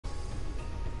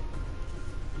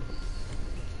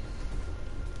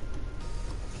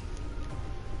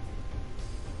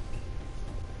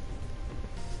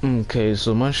Okay,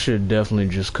 so my shit definitely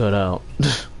just cut out.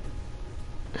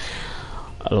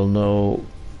 I don't know.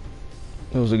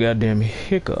 It was a goddamn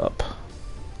hiccup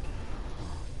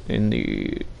in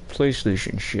the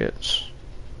PlayStation shits.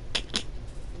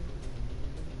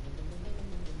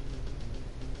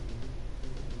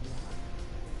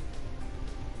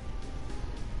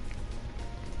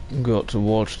 Got to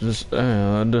watch this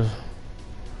ad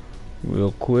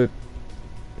real quick.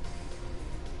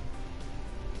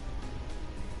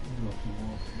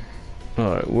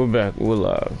 Alright, we're back. We're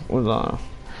live. We're live.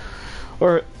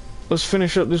 Alright, let's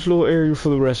finish up this little area for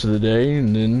the rest of the day,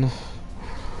 and then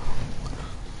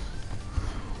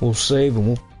we'll save and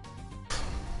we'll...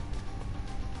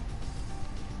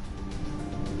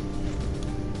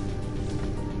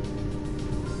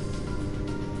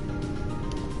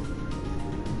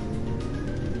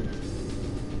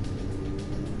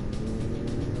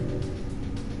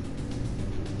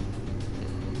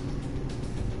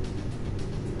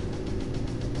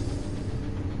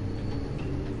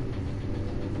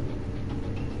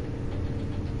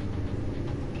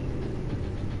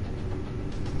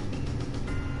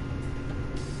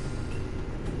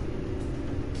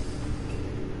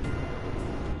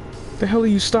 The hell are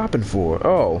you stopping for?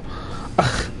 Oh.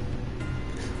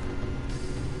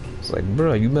 It's like,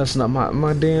 bro, you messing up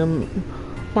my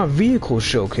vehicle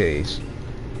showcase.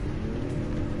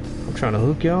 I'm trying to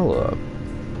hook y'all up.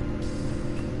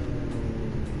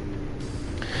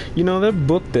 You know, that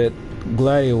book that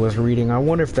Gladio was reading, I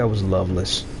wonder if that was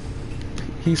Loveless.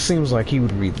 He seems like he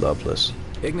would read Loveless.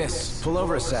 Ignis, pull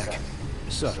over a sec.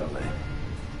 Certainly.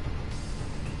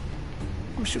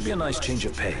 Should be a nice change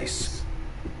of pace.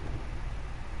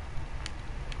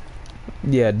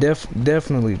 Yeah,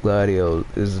 definitely Gladio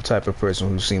is the type of person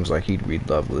who seems like he'd read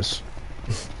Loveless.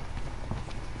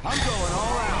 I'm going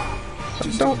all out.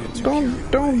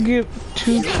 Don't get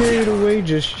too carried away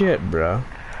just yet, bruh.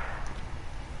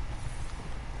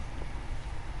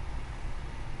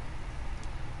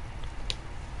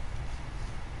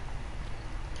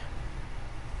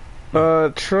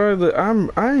 Try the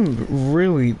I'm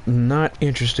really not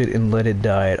interested in Let It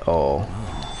Die at all.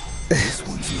 This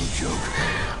one's no joke.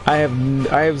 I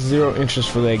have zero interest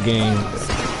for that game.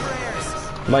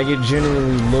 Like, it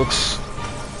genuinely looks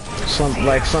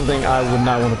like something I would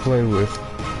not want to play with.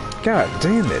 God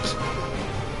damn it.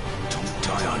 Don't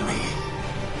die on me.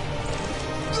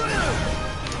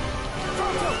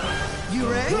 You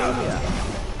ready? Yeah.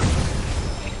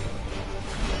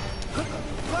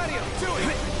 Gladio, do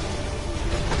it.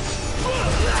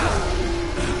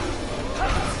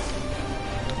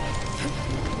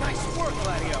 Nice work,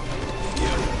 Gladio.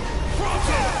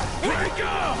 Here we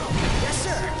go! Yes,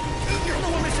 sir. You're the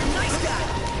one, Mr. Nice Guy.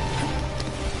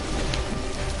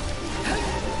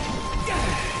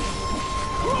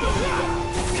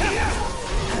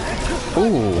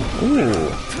 Ooh,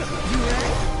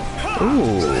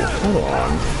 hold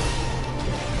on.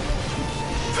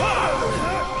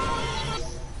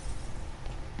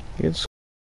 It's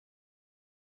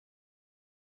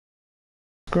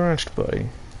scratched, buddy.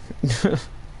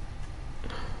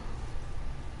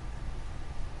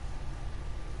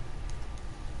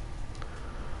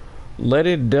 Let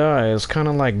It Die is kind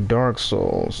of like Dark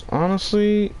Souls.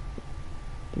 Honestly,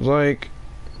 like...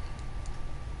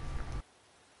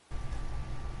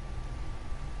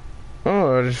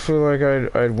 Oh, I just feel like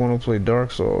I'd want to play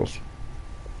Dark Souls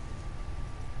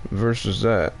versus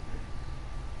that.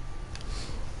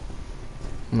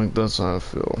 Like, that's how I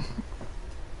feel.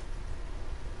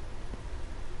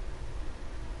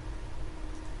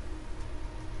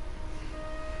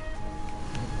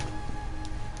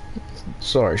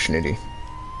 Sorry, Schnitty.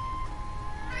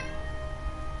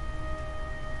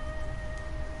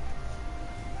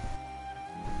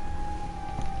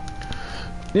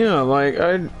 Yeah, like,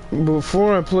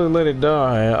 before I play Let It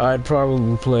Die, I'd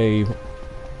probably play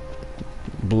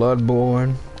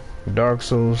Bloodborne, Dark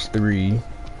Souls 3,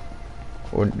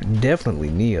 or definitely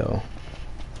Neo.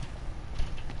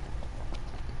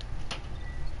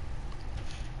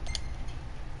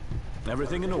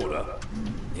 Everything in order?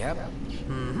 Yep.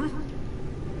 Mm-hmm.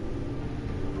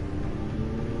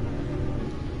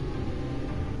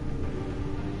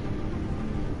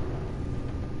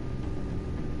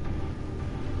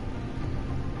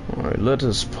 Alright, let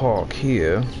us park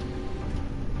here.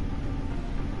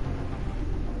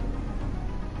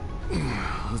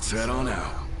 Let's head on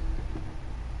out.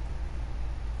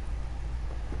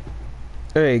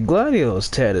 Hey, Gladio's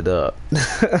tatted up.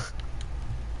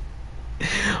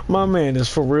 My man is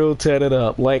for real tatted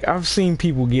up. Like, I've seen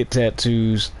people get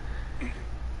tattoos,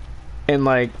 and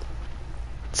like,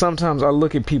 sometimes I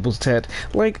look at people's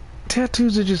like,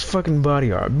 tattoos are just fucking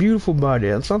body art, beautiful body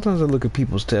art. And sometimes I look at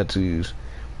people's tattoos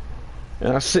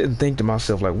and I sit and think to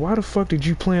myself, like, why the fuck did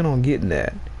you plan on getting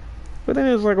that? But then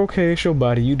it's like, okay, it's your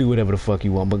body, you do whatever the fuck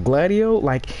you want. But Gladio,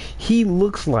 like, he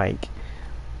looks like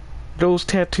those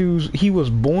tattoos, he was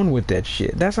born with that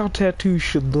shit. That's how tattoos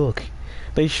should look.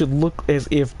 They should look as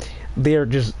if they're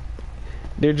just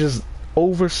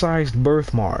oversized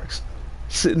birthmarks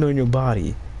sitting on your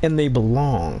body, and they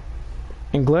belong.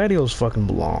 And Gladios fucking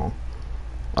belong.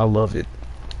 I love it.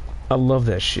 I love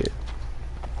that shit.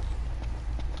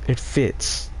 It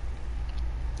fits.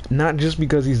 Not just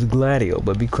because he's a Gladio,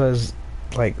 but because,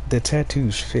 like, the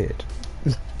tattoos fit.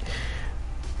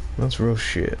 That's real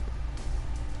shit.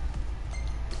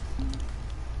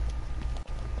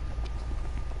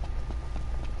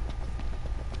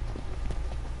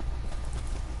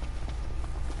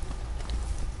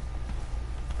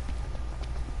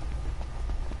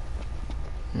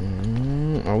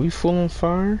 Are we full on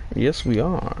fire? Yes, we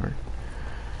are.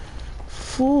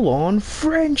 Full on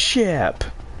friendship.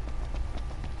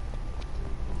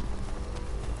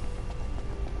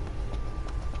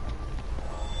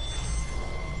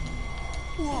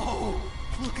 Whoa!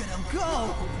 Look at him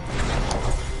go!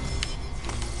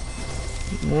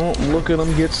 Well, look at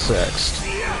him get sexed.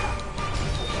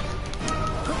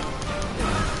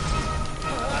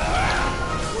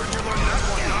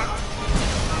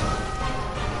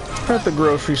 At the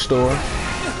grocery store.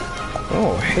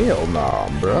 Oh, hell nah,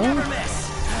 bro. Nothing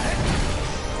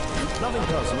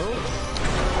personal.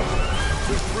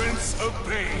 The Prince of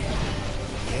Pain.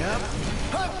 Yep.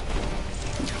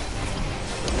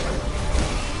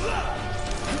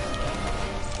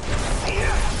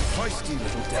 Feisty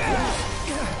little devil.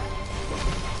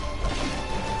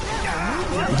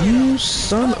 You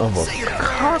son of a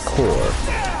cockhore.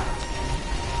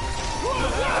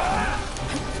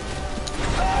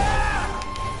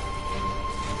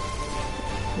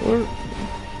 What?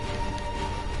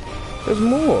 There's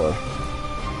more.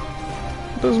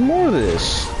 There's more of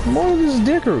this. More of this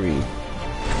dickery.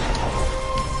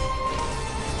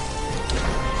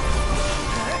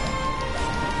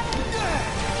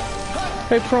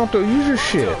 Hey, Prompto, use your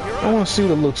shit. I want to see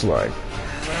what it looks like.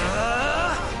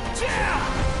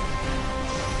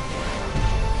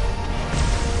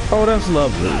 Oh, that's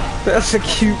lovely. That's a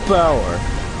cute power.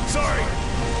 Sorry.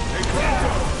 Hey, Pronto.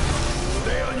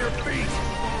 Stay on your feet.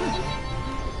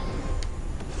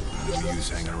 No use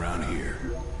hanging around here.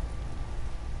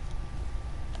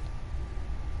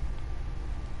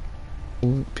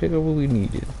 We pick up what we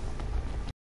needed.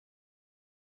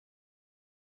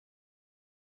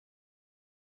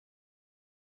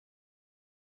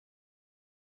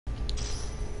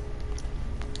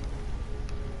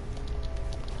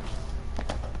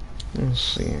 Let's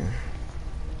see.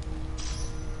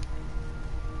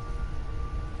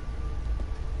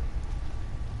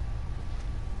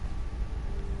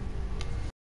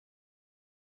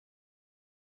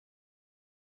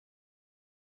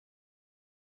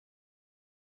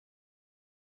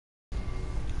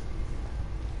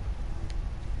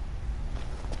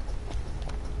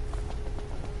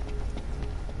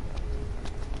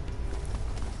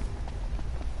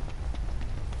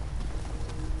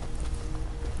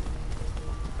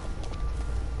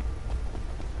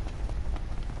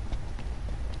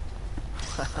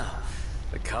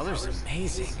 The color's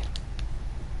amazing.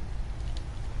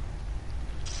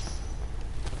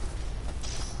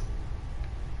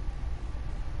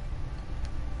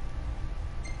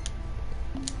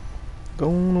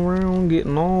 Going around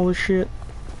getting all the shit.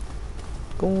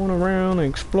 Going around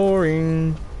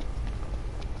exploring.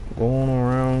 Going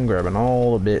around grabbing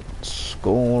all the bits.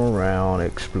 Going around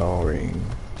exploring.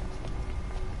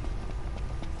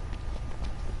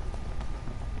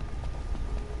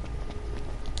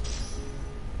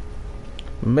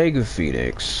 Mega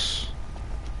Phoenix.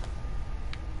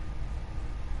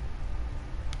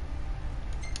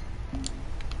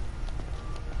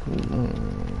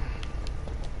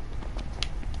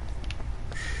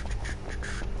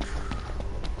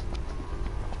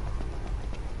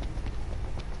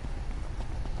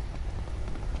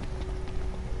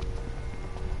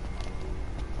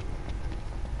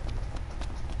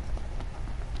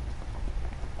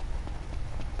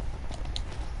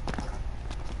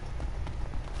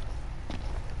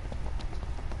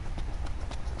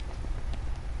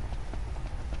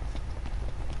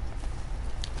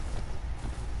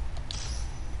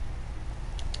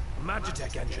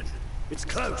 Magitech engine. It's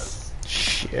close.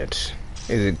 Shit.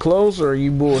 Is it close or are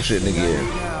you bullshitting again?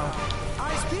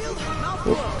 Eyes peeled, mouth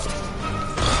closed.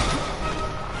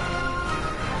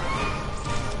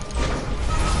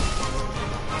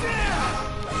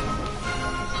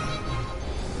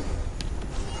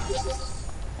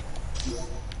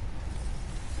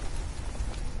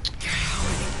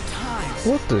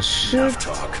 What the shit? Enough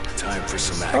talk. Time for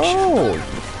some action. Oh!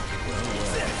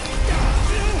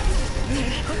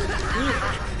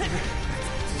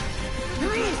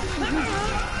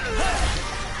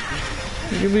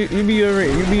 You be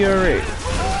alright. You be alright.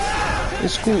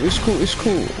 It's cool. It's cool. It's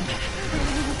cool.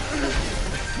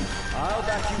 I'll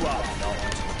back you up,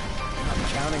 Nolan. I'm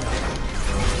counting on you.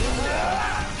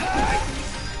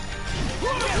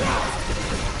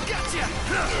 Gotcha!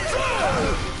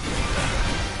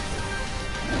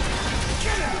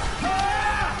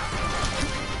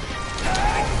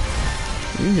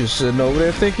 You just sitting over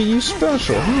there thinking you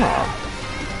special, huh?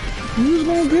 You was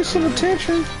gonna get some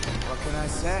attention. What can I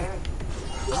say?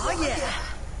 Oh yeah!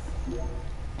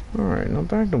 Alright, now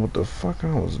back to what the fuck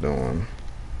I was doing.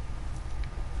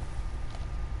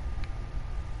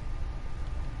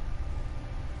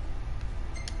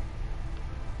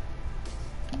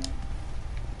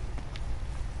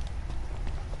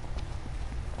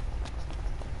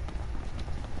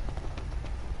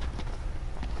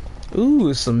 Ooh,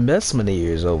 it's some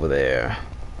Messmaneers over there.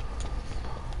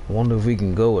 Wonder if we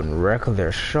can go and wreck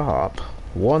their shop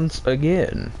once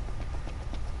again.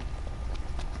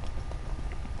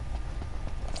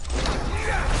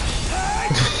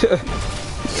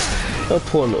 Oh,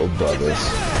 poor little buggers.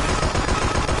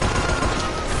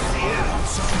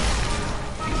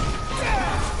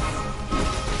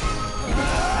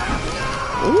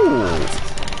 Ooh.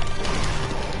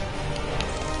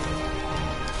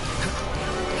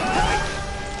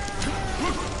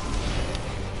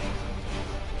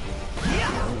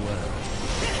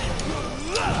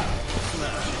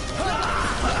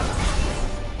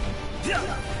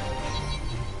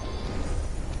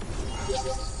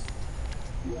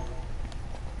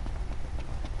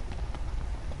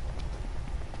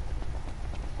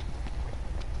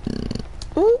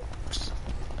 Oops.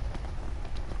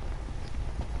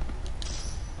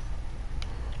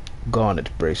 Garnet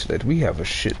bracelet. We have a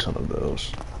shit ton of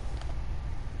those.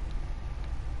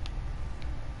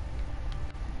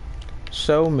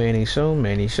 So many, so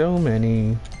many, so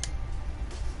many.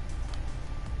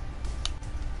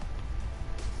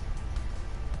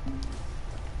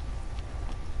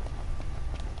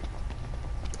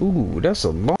 Ooh, that's a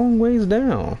long ways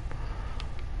down.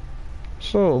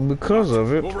 So, because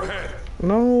of it... Overhead.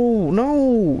 No,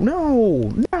 no,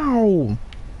 no, no!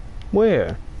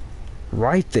 Where?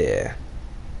 Right there.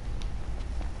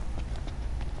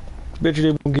 Bet you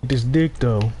they won't get this dick,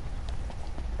 though.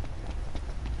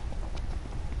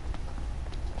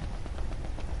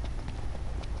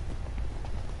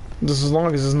 Just as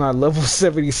long as it's not level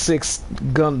 76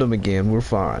 Gundam again, we're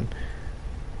fine.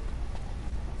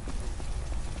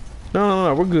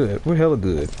 No, we're good. We're hella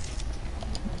good.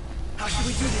 How should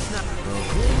we do this now?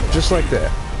 Just like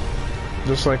that.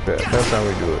 Just like that. That's how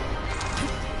we do it.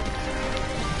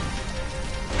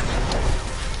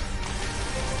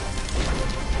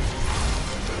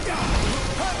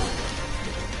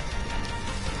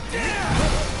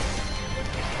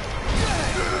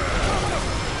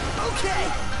 Okay!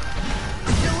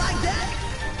 You like that?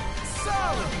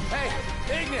 Solid! Hey,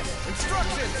 Ignis,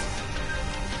 instructions!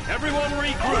 Everyone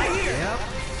regroup. Right here! Yep.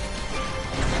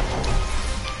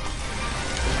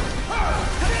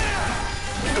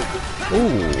 Ooh.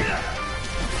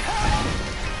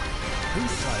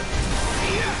 Who's side?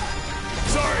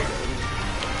 Sorry.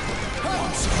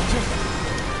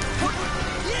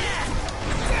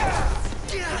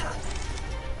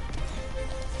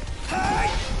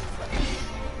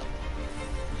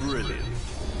 Brilliant.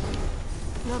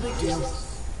 No big deal.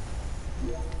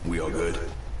 We all good?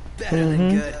 Better than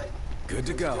good. Good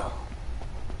to go.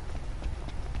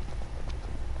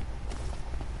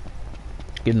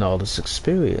 Getting all this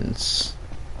experience.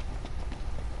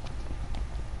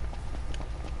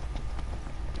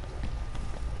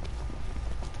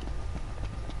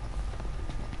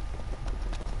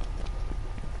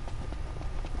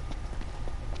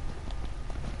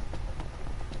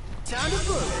 Time to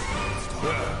move.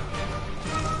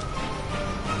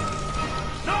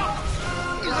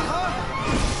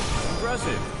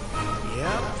 Impressive.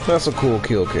 Yep. That's a cool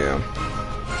kill cam.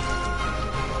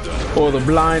 Or the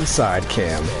blind side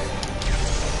cam.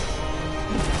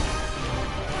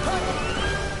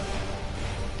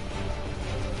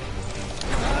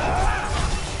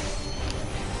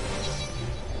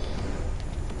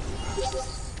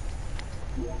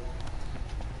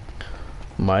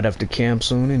 Might have to camp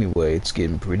soon anyway, it's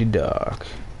getting pretty dark.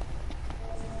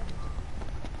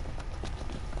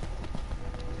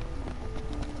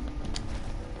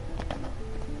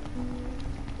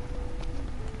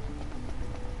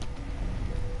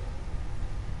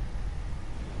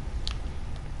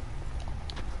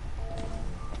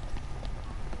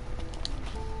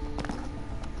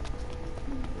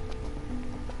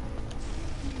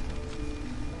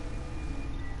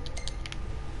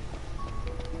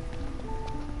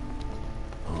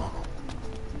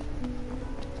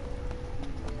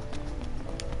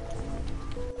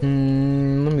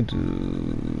 Yeah,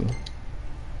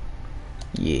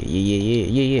 yeah, yeah, yeah,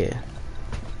 yeah, yeah.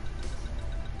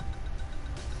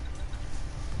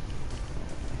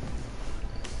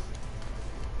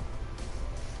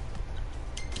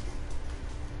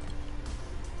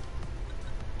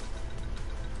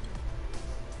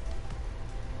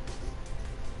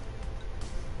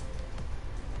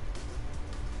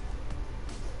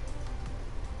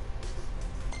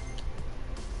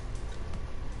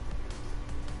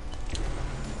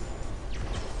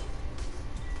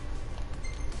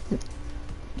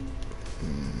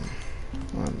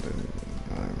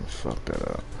 I fucked that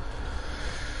up.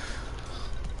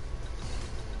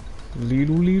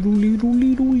 Little, little, little,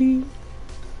 little, little.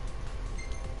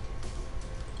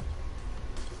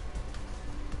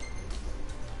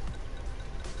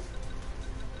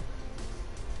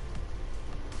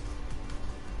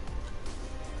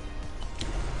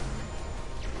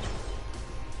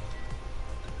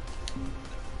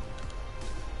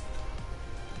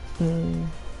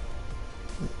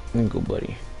 There you go,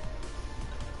 buddy.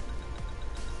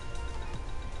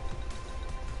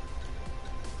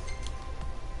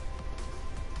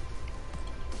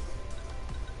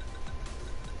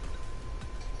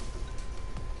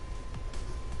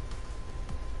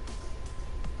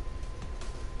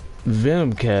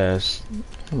 Venom cast.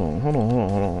 Hold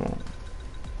on.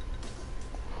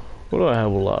 What do I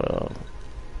have a lot of?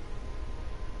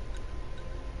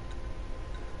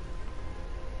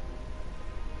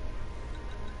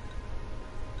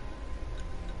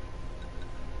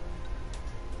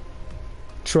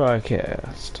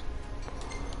 Tricast.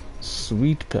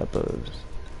 Sweet peppers.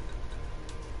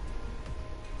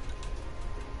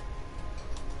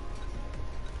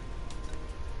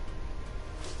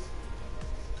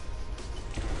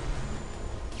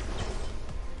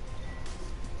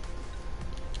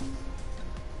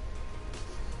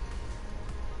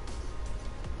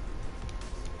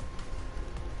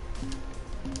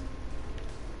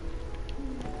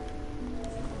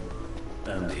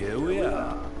 And here we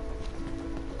are.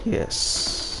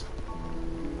 Yes.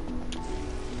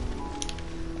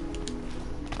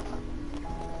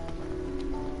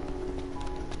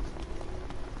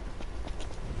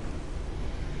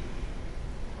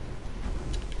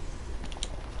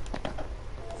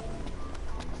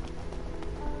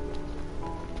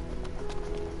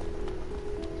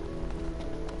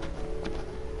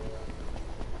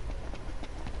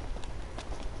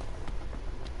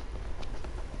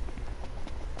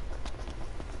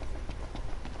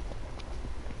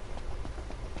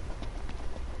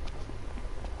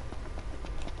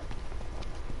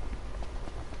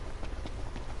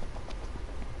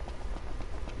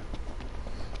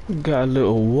 Got a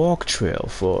little walk trail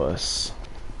for us.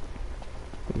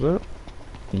 Was that?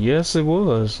 Yes, it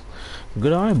was.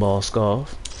 Good eyeball,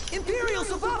 Scarf. Imperials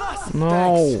above us!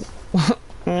 No.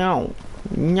 No.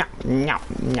 No. No.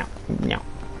 No. No.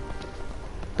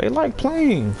 They like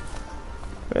playing.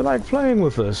 They like playing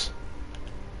with us.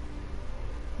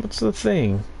 What's the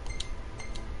thing?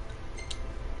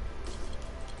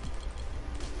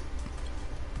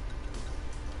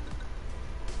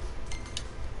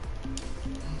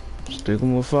 Stick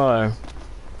 'em with fire.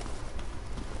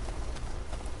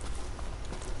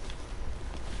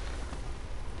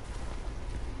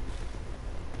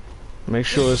 Make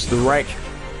sure it's the right.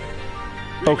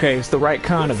 Okay, it's the right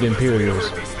kind of Imperials.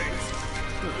 These things.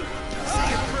 Say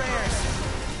your prayers.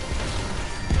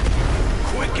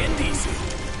 Quick and easy.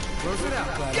 Close it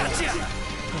out, buddy. Gotcha!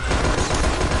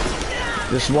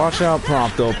 Just watch out,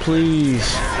 Prompto,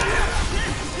 please.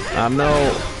 I know.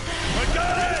 I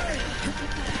got it!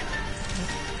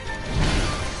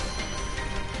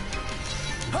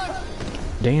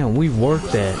 Damn, we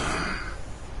worked that.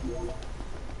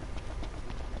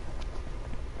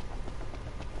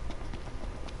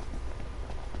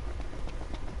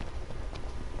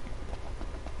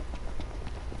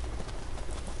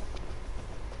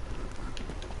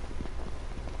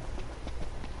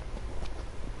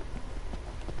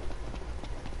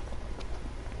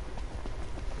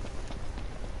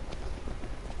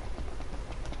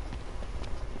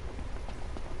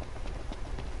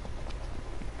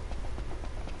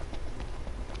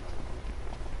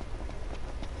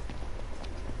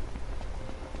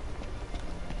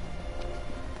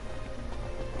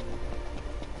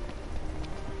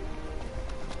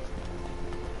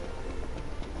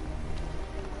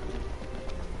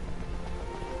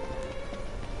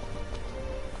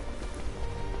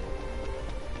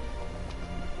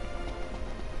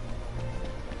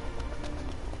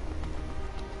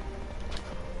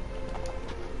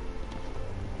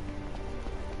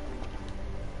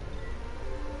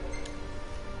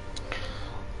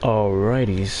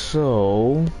 Alrighty,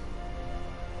 so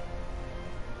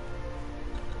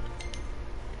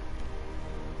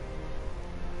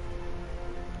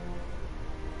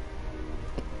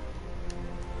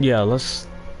Yeah, let's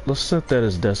set that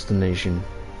as destination.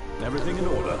 Everything in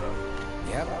order.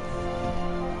 Yep.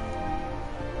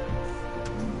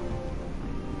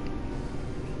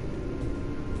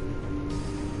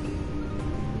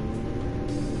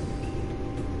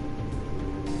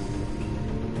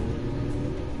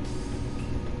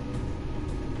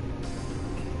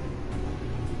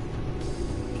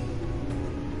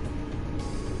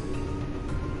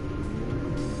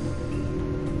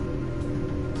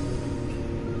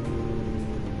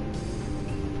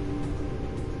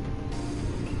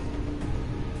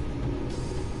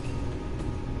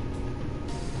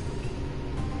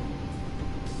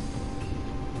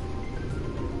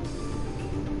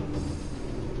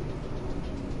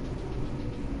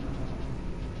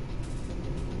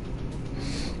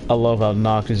 I love how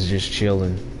Noct is just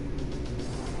chilling.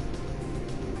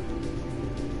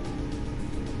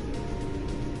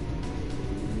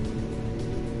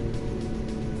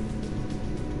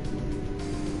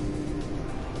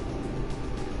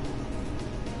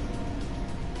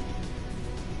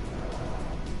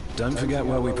 Don't forget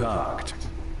where we parked.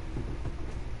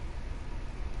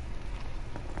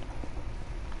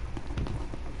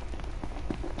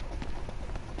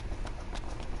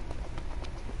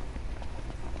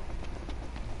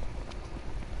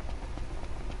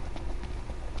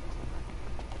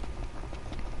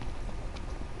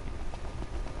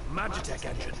 Magitech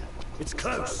engine. It's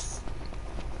close.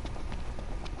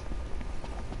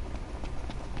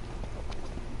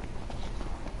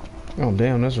 Oh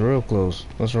damn, that's real close.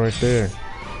 That's right there.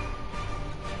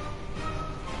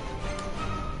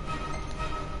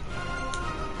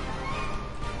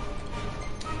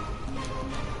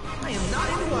 I am not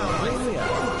in the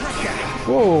wildlife.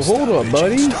 Whoa, hold up,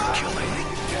 buddy.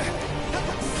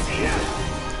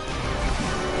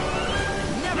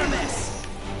 Never miss.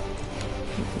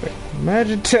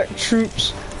 Magitech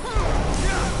troops.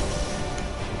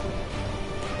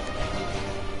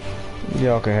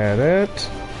 Y'all can have that.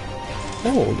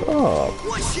 Hold up.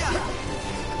 One shot.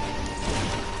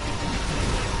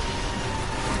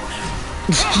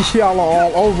 Y'all are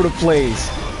all over the place.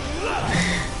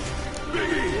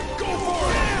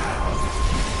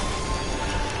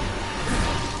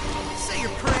 Say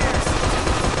your prayers.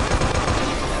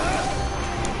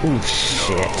 Oh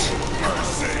shit.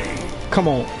 Come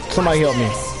on, somebody help me.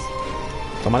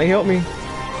 Somebody help me.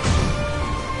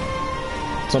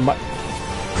 Somebody.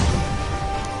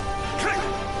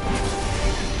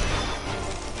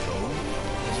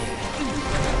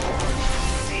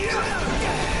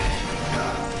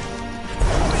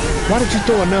 Why did you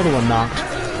throw another one, Noct?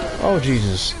 Oh,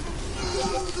 Jesus.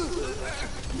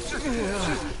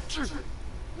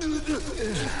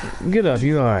 Get up,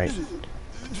 you alright?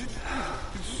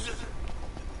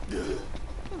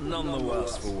 None the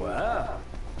worse for wear.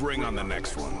 Bring on the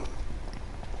next one.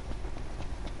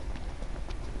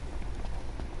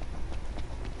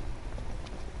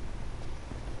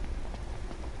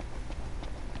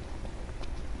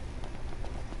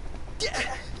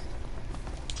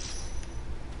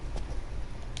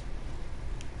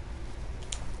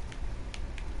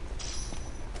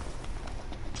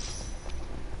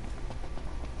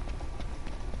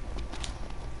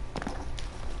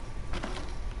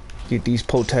 Get these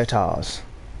potatoes.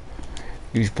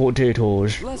 These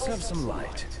potatoes. Let's have some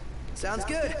light. Sounds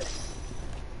good.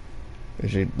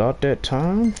 Is it about that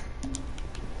time?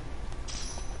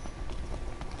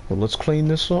 Well, let's clean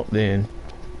this up then.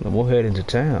 Then we'll head into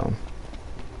town.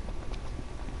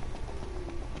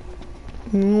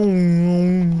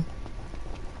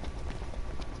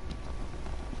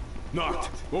 Knocked.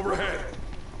 Overhead.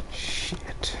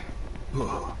 Shit.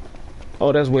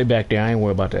 Oh, that's way back there. I ain't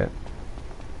worried about that.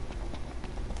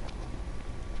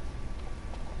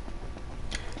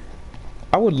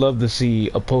 I would love to see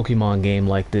a Pokemon game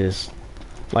like this.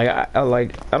 Like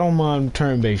I don't mind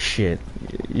turn-based shit.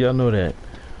 Y'all know that.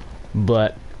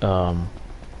 But I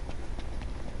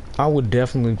would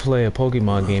definitely play a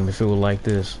Pokemon game if it were like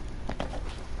this.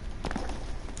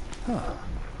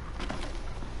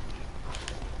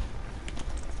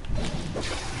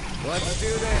 Let's do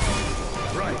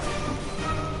this. Right.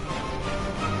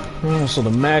 Oh, so the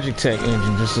Magitech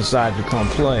engine just decided to come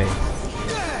play.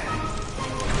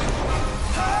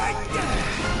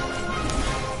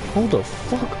 Hold the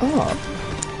fuck up.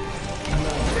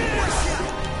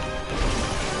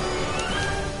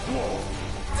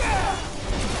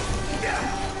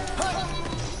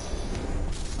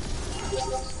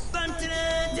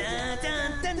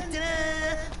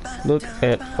 Look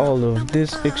at all of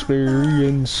this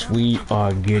experience. We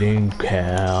are getting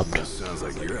capped. Sounds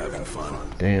like you're having fun.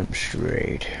 Damn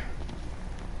straight.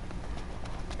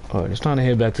 Alright, it's time to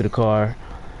head back to the car.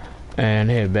 And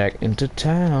head back into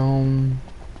town.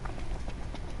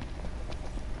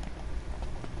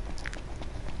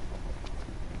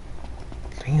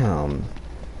 Damn.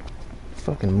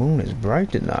 Fucking moon is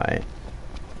bright tonight.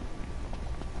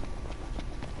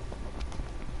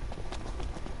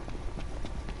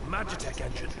 Magitech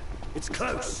engine. It's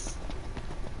close.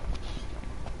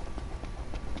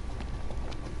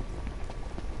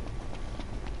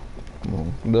 Well,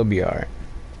 they'll be alright.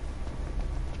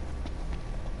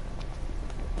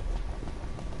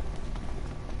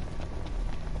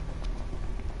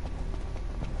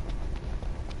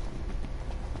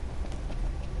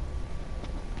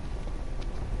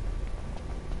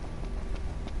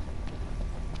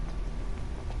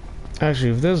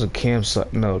 Actually, if there's a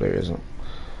campsite, no, there isn't.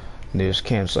 This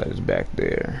campsite is back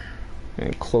there, and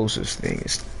the closest thing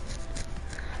is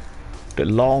the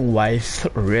Long Wife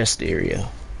Rest Area.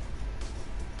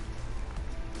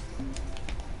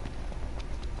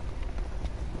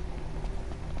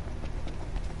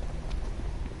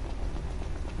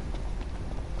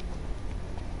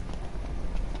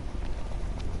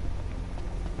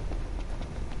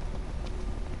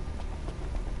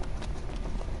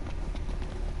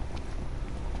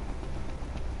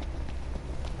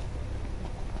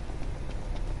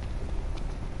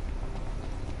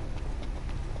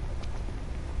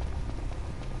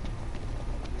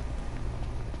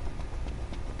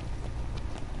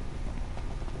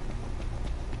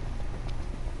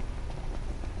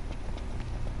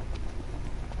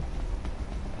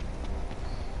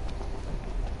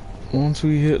 Once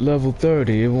we hit level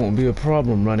 30, it won't be a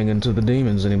problem running into the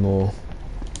demons anymore.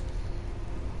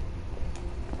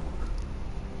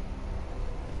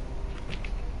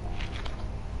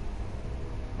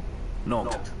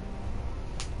 Not.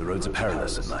 The roads are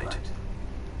perilous at night.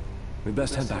 We'd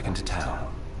best head back into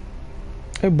town.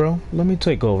 Hey bro, let me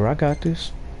take over. I got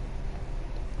this.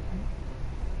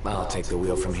 I'll take the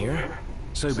wheel from here.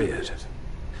 So be it.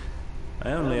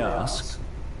 I only ask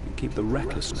you keep the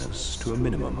recklessness to a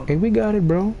minimum. Hey, we got it,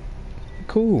 bro.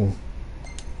 Cool.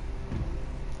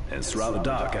 It's rather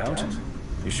dark out.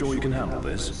 You sure you can handle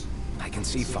this? I can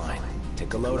see fine.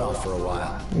 Take a load off for a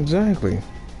while. Exactly.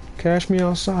 Cash me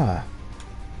outside.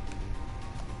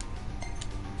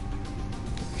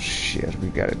 Shit, we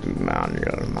gotta do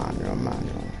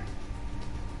manual.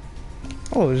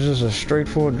 Oh, it's just a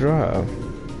straightforward drive.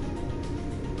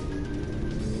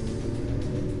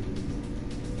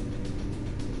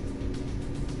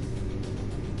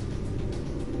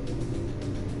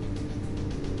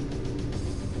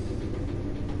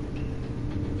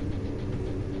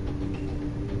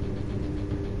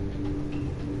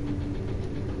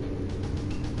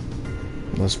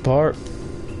 Let's park.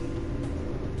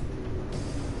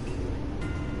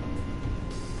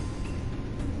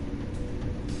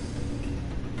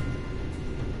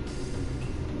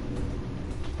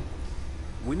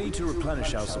 We need to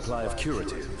replenish our supply of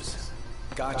curatives.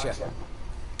 Gotcha.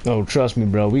 Oh, trust me,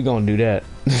 bro. We gonna do that.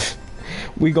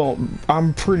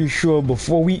 I'm pretty sure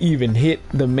before we even hit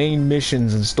the main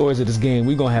missions and stories of this game,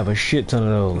 we gonna have a shit ton of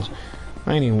those.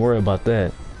 I ain't even worried about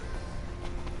that.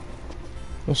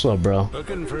 What's up, bro?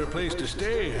 Looking for a place to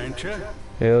stay, ain't ya?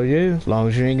 Hell yeah, as long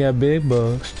as you ain't got big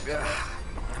bugs. Ugh,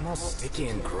 I'm all sticky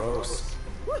and gross.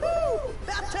 Woohoo!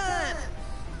 About time!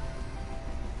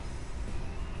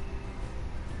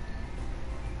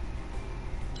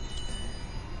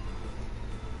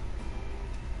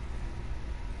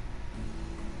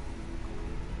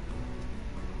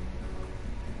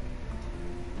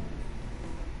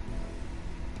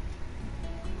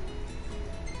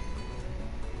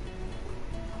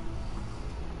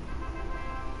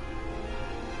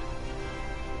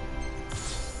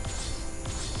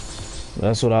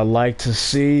 That's what I like to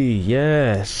see.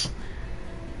 Yes.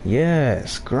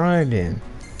 Yes, grinding.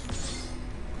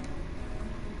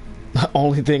 The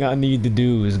only thing I need to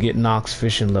do is get Nox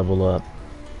fishing level up.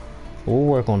 We'll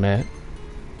work on that.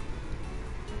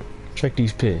 Check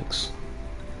these pics.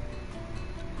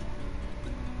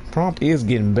 Prompt is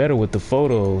getting better with the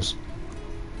photos.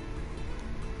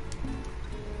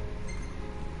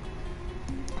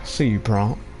 I see you,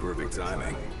 Prompt. Perfect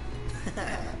timing.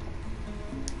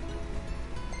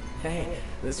 Hey,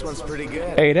 this one's pretty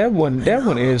good. Hey, that one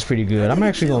is pretty good. I'm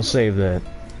actually gonna save that.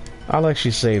 I'll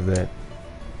actually save that.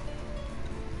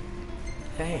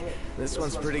 Hey, this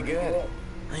one's pretty good.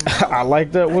 I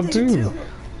like that one too.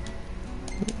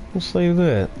 We'll save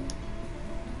that.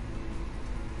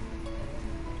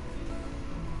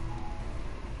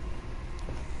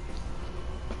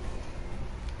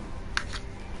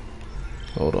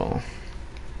 Hold on.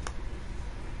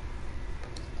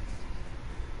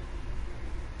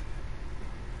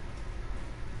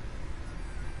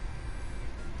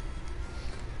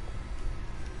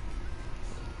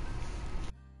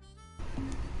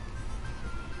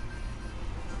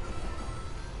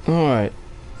 Alright.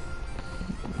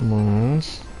 Morning.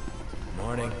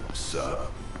 Morning.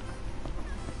 Sup?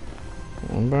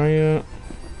 Anybody yet?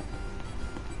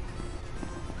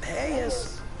 Hey,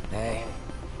 yes. Hey.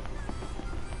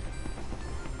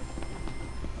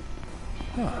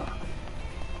 Huh.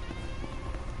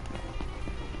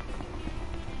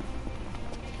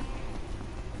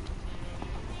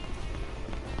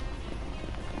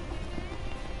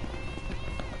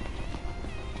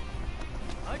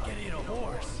 I can eat a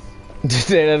horse.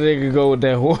 That nigga go with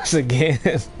that horse again.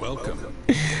 Welcome.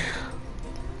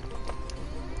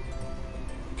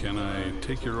 Can I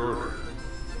take your order?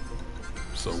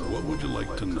 So what would you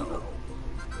like to know?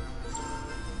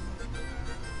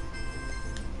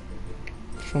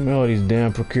 Show me all these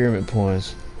damn procurement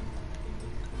points.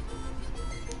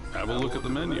 Have a look at the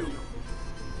menu.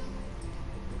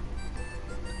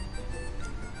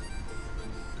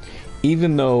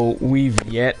 Even though we've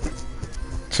yet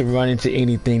to run into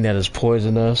anything that has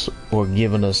poisoned us or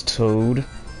given us toad,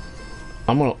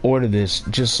 I'm gonna order this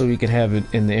just so we can have it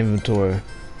in the inventory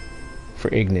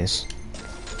for Ignis.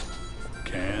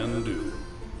 Can do.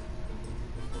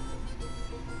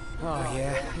 Oh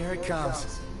yeah, here it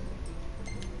comes.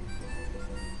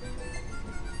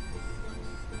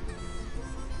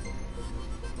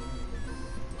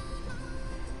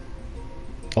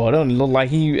 Oh, it doesn't look like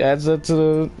he adds that to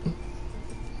the...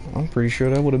 I'm pretty sure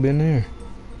that would have been there.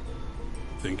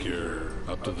 Think you're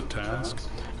up to the task?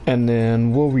 And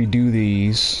then we'll redo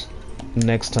these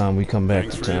next time we come back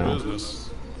Thanks to for your town. business.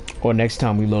 Or next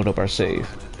time we load up our save.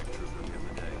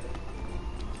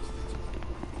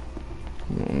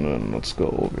 And then let's go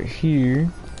over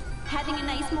here. Having a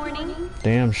nice morning?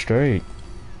 Damn straight.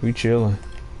 We chilling.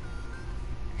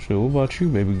 So what about you,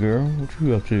 baby girl? What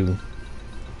you up to?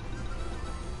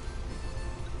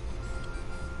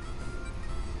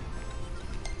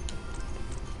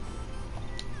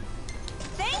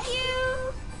 Thank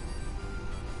you!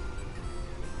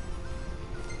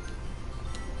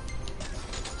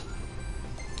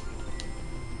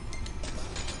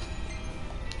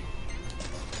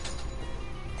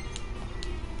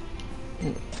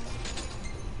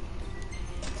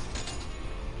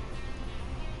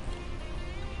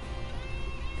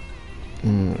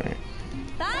 Alright.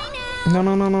 Bye now!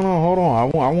 No. Hold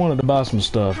on. I wanted to buy some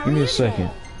stuff. Give me a second.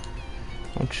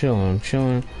 I'm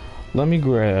chilling. Let me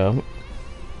grab.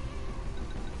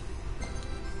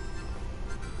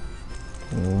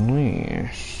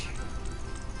 Yes.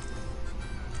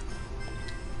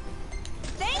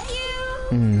 Thank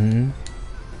you! Mm-hmm.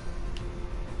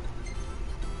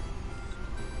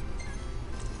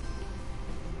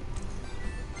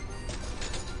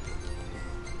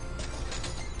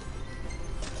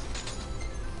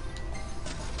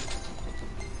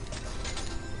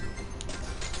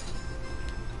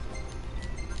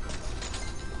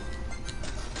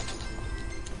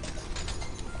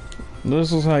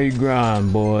 This is how you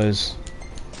grind, boys.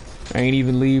 I ain't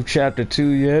even leave chapter 2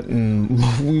 yet, and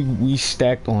we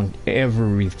stacked on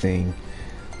everything.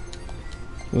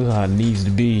 This is how it needs to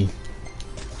be.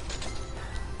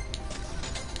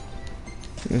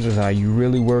 This is how you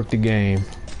really work the game.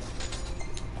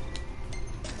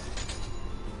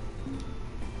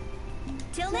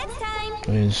 Till next time!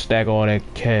 And stack all that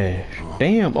cash.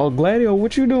 Damn, oh Gladio,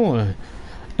 what you doing?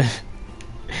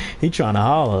 He trying to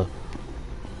holler.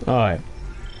 Alright.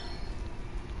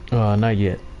 Not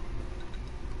yet.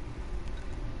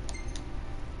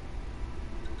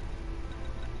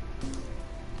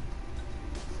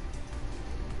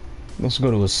 Let's go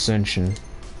to Ascension.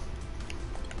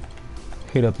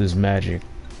 Hit up this magic.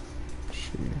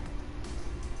 Shit.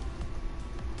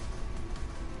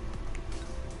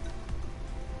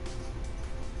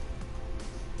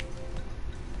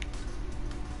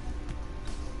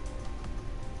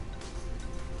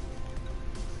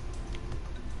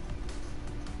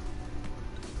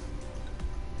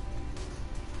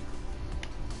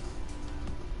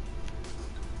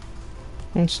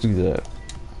 Let's do that.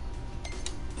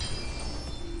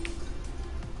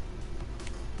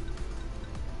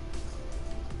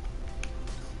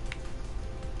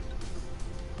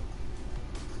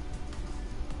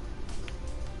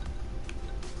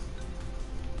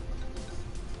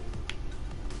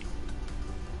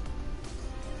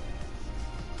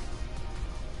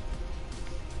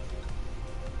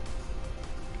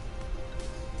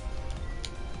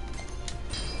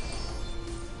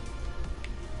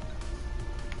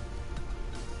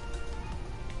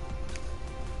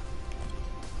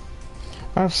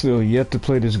 I've still yet to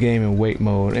play this game in wait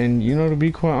mode, and you know, to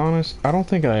be quite honest, I don't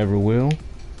think I ever will.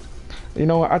 You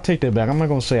know what, I take that back. I'm not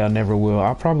gonna say I never will.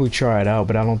 I'll probably try it out,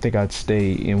 but I don't think I'd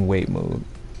stay in wait mode.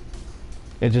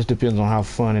 It just depends on how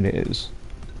fun it is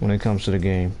when it comes to the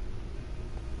game.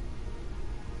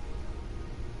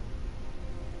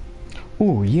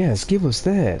 Ooh, yes, give us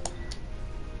that.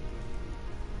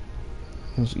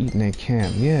 I was eating at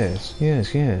camp. Yes,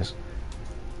 yes, yes.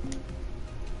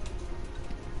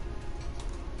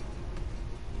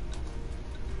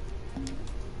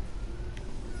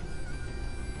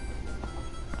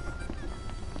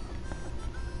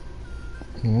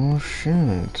 Oh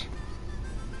shit.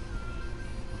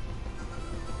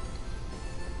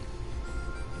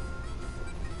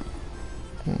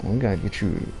 Oh, we gotta get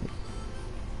you.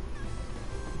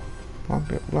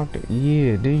 Block it.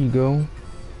 Yeah, there you go.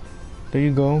 There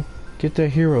you go. Get that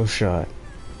hero shot.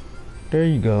 There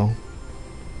you go.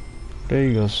 There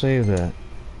you go. Save that.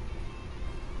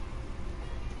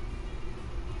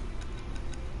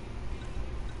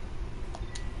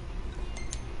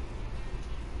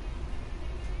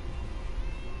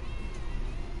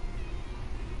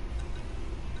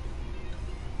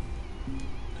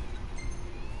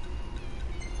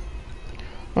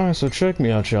 Alright, so check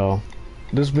me out, y'all.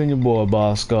 This been your boy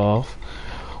Boskov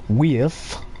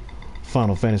with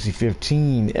Final Fantasy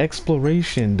 15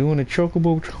 Exploration, doing a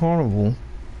Chocobo Carnival,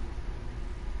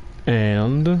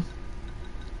 and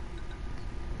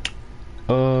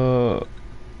doing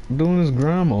this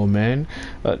Grindmode, man.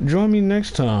 Join me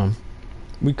next time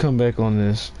we come back on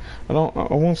this. I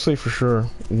won't say for sure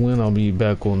when I'll be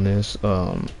back on this.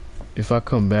 If I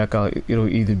come back, it'll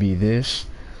either be this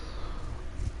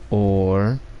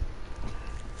or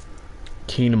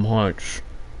Kingdom Hearts.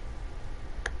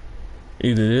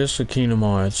 Either this or Kingdom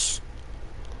Hearts,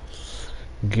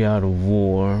 God of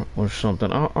War, or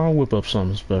something. I'll whip up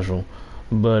something special.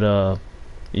 But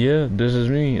yeah, this is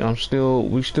me.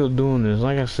 We still doing this.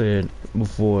 Like I said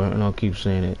before, and I'll keep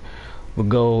saying it. The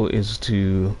goal is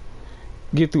to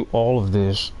get through all of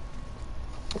this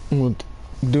with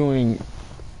doing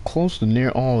close to near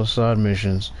all the side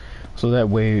missions, so that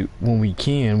way when we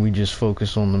can, we just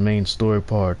focus on the main story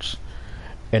parts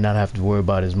and not have to worry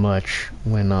about as much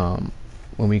when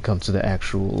we come to the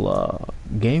actual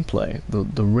gameplay,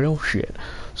 the real shit.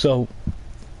 So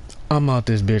I'm out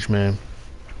this bitch, man.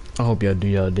 I hope y'all do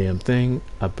y'all damn thing.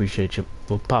 I appreciate you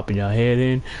for popping y'all head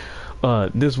in.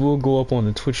 This will go up on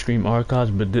the Twitch stream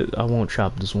archives, but I won't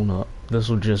chop this one up. This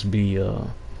will just be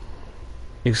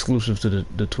exclusive to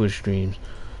the Twitch streams,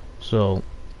 so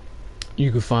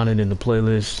you can find it in the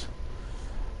playlist.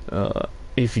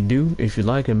 If you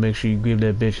like it, make sure you give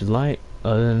that bitch a like.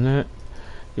 Other than that,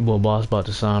 your boy Boss about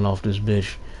to sign off this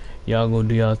bitch. Y'all go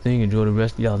do y'all thing. Enjoy the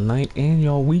rest of y'all night and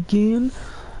y'all weekend.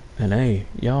 And hey,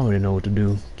 y'all already know what to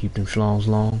do. Keep them schlongs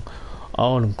long,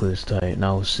 all them clips tight, and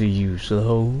I will see you, so the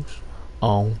hoes,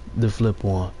 on the flip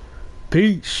one.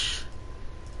 Peace.